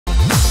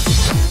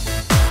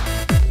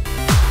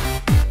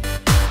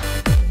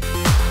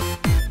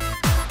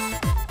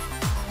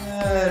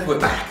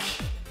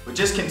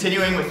Just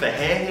continuing with the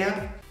hair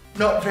here,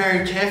 not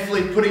very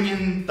carefully putting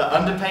in the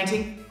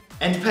underpainting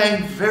and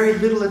paying very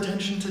little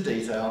attention to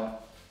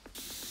detail.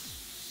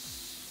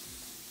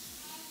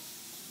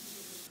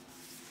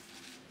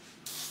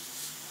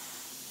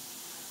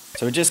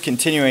 So we're just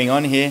continuing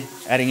on here,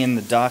 adding in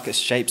the darkest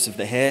shapes of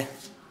the hair.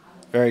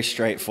 Very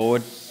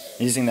straightforward,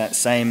 using that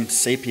same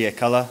sepia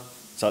colour.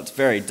 So it's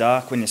very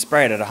dark. When you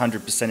spray it at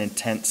 100%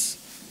 intense,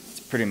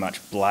 it's pretty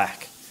much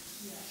black.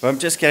 But I'm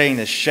just getting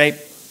the shape,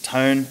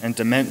 tone and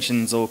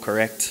dimensions all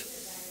correct.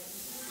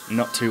 I'm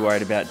not too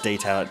worried about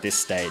detail at this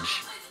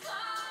stage.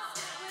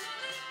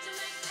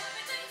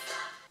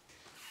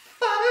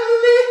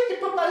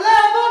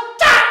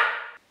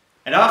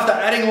 And after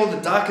adding all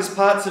the darkest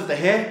parts of the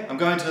hair, I'm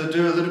going to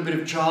do a little bit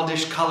of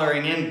childish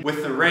colouring in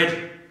with the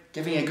red,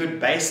 giving a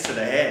good base to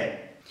the hair.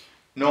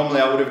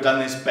 Normally I would have done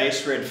this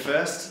base red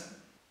first,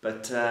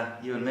 but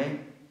you and me,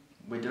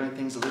 we're doing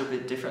things a little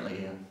bit differently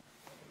here.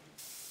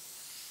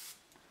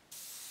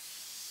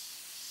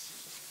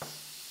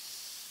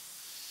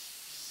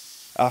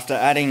 After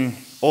adding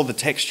all the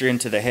texture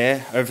into the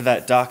hair over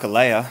that darker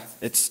layer,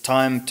 it's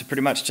time to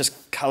pretty much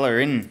just colour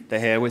in the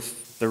hair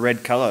with the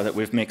red colour that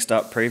we've mixed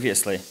up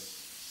previously.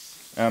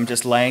 I'm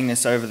just laying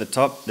this over the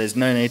top. There's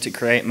no need to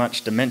create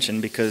much dimension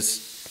because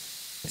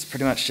it's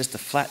pretty much just a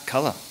flat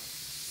colour.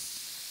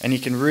 And you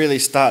can really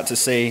start to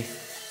see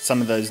some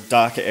of those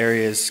darker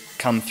areas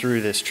come through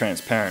this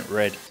transparent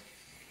red.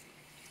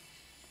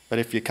 But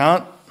if you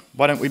can't,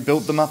 why don't we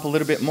build them up a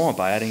little bit more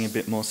by adding a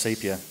bit more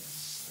sepia?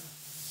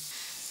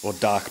 Or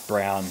dark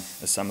brown,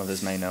 as some of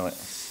us may know it.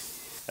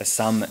 As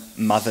some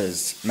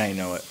mothers may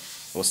know it,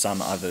 or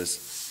some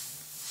others.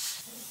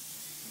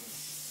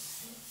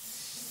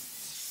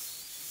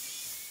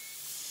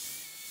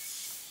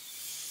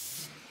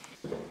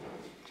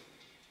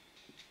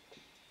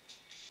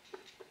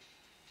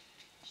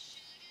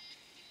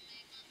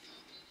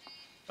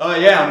 Oh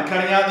yeah, I'm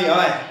cutting out the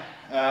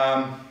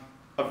eye.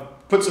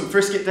 I've put some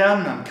frisket down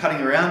and I'm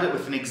cutting around it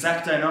with an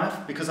X-Acto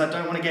knife because I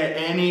don't want to get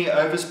any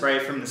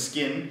overspray from the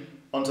skin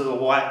onto the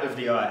white of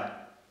the eye.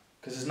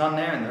 Because there's none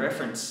there in the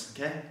reference,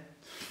 okay?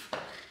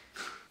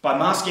 By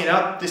masking it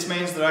up, this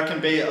means that I can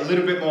be a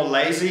little bit more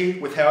lazy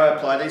with how I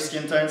apply these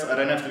skin tones. I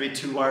don't have to be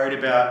too worried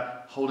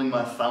about holding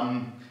my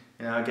thumb,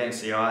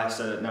 against the eye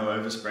so that no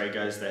overspray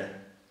goes there.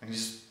 I can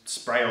just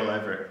spray all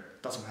over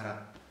it. Doesn't matter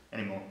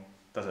anymore,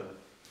 does it?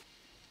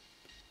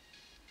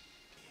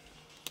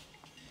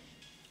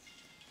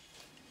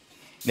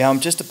 Now I'm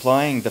just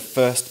applying the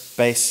first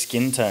base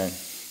skin tone.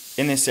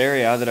 In this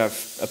area that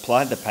I've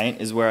applied the paint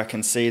is where I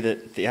can see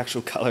that the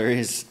actual colour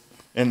is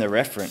in the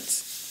reference.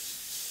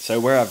 So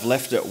where I've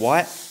left it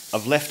white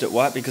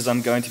because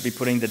I'm going to be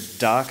putting the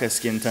darker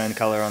skin tone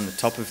colour on the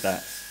top of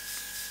that.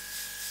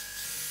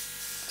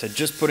 So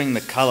just putting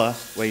the colour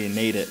where you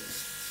need it.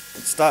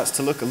 It starts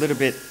to look a little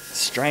bit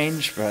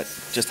strange, but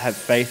just have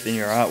faith in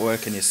your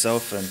artwork and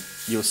yourself and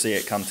you'll see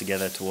it come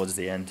together towards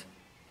the end.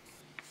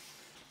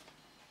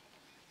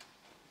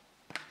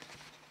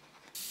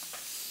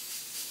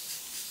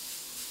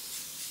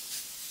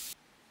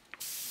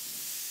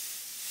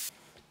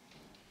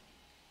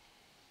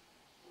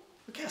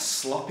 Look how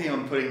sloppy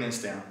I'm putting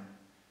this down.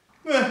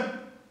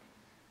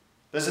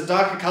 There's a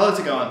darker colour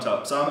to go on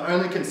top, so I'm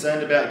only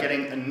concerned about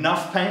getting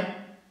enough paint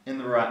in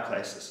the right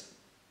places.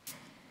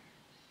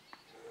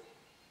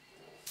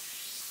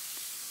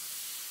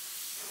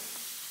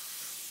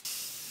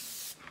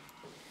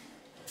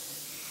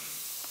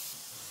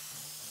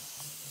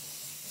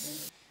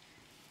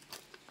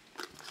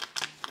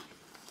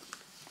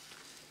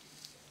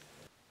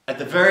 At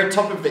the very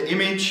top of the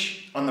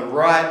image, on the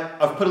right,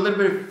 I've put a little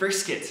bit of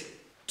frisket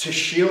to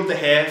shield the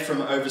hair from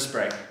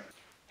overspray.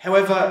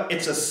 However,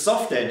 it's a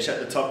soft edge at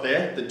the top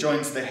there that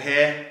joins the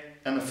hair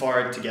and the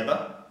forehead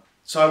together.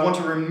 So I want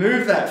to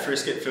remove that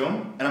frisket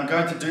film and I'm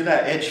going to do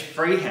that edge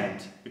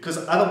freehand because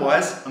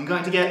otherwise I'm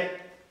going to get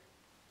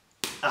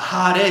a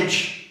hard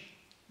edge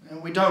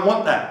and we don't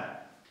want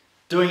that.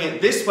 Doing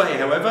it this way,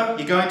 however,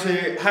 you're going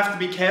to have to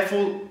be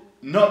careful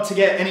not to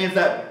get any of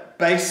that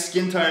base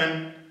skin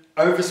tone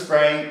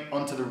overspraying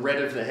onto the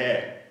red of the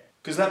hair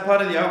because that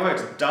part of the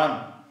artwork's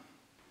done.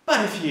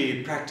 But if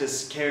you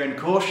practice care and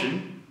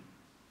caution,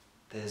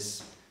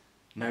 there's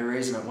no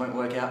reason it won't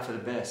work out for the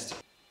best.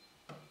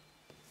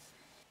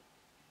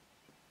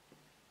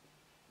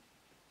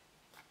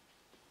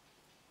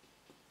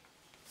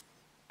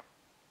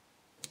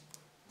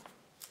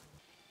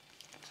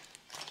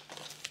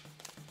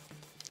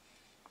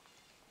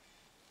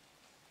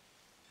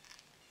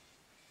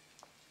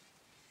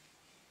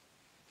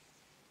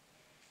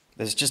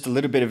 There's just a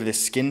little bit of this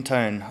skin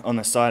tone on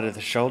the side of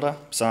the shoulder,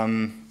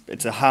 so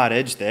it's a hard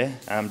edge there.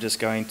 I'm just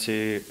going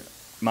to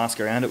mask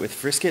around it with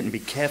frisket and be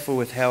careful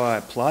with how I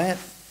apply it,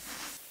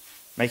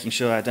 making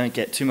sure I don't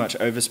get too much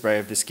overspray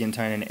of the skin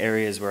tone in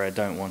areas where I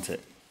don't want it.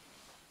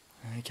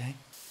 Okay.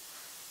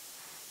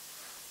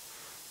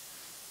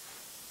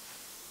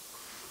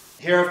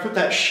 Here I've put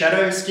that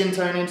shadow skin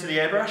tone into the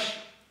airbrush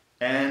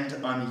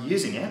and I'm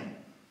using it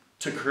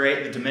to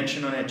create the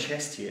dimension on her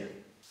chest here.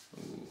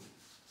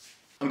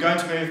 Ooh. I'm going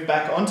to move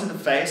back onto the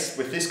face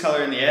with this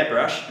colour in the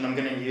airbrush, and I'm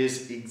going to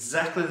use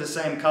exactly the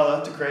same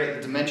colour to create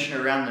the dimension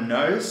around the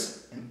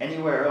nose and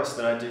anywhere else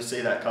that I do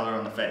see that colour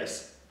on the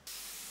face.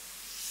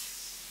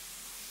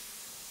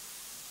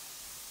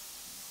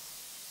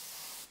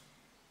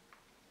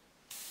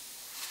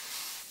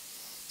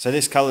 So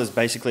this colour is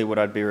basically what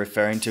I'd be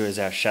referring to as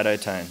our shadow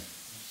tone.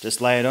 Just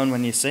lay it on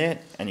when you see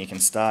it and you can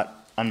start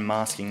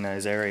unmasking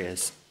those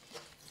areas.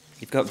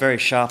 You've got very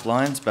sharp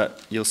lines,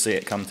 but you'll see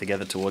it come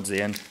together towards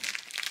the end.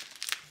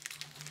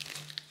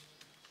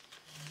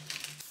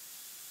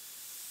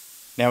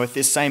 Now with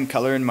this same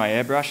colour in my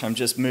airbrush, I'm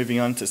just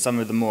moving on to some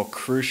of the more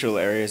crucial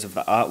areas of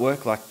the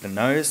artwork, like the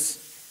nose.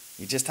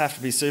 You just have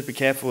to be super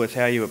careful with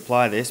how you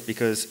apply this,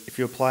 because if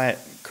you apply it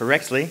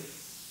correctly,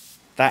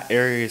 that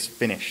area is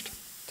finished.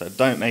 So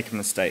don't make a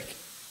mistake.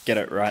 Get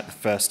it right the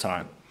first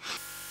time.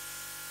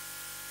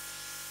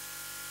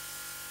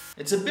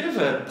 It's a bit of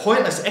a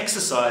pointless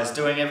exercise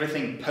doing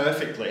everything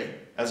perfectly,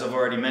 as I've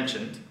already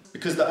mentioned,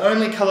 because the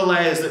only colour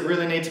layers that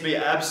really need to be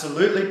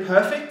absolutely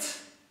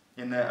perfect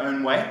in their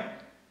own way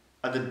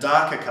are the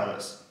darker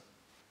colours.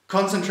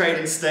 Concentrate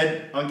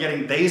instead on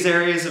getting these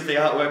areas of the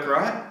artwork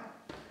right,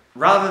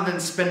 rather than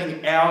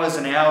spending hours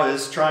and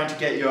hours trying to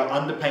get your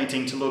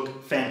underpainting to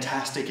look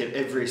fantastic at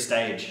every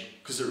stage.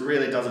 Because it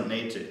really doesn't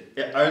need to.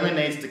 It only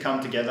needs to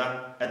come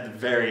together at the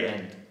very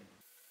end.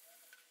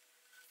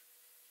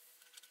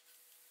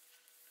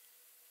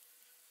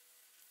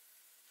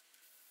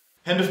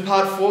 End of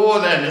part 4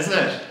 then, isn't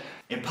it?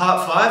 In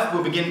part 5,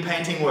 we'll begin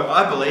painting what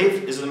I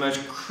believe is the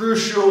most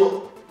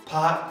crucial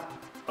part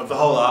of the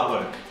whole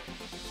artwork.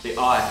 The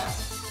eye.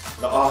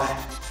 The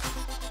eye.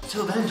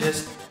 Until then,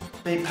 just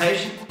be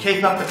patient,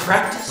 keep up the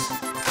practice,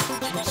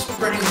 keep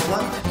spreading the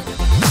love.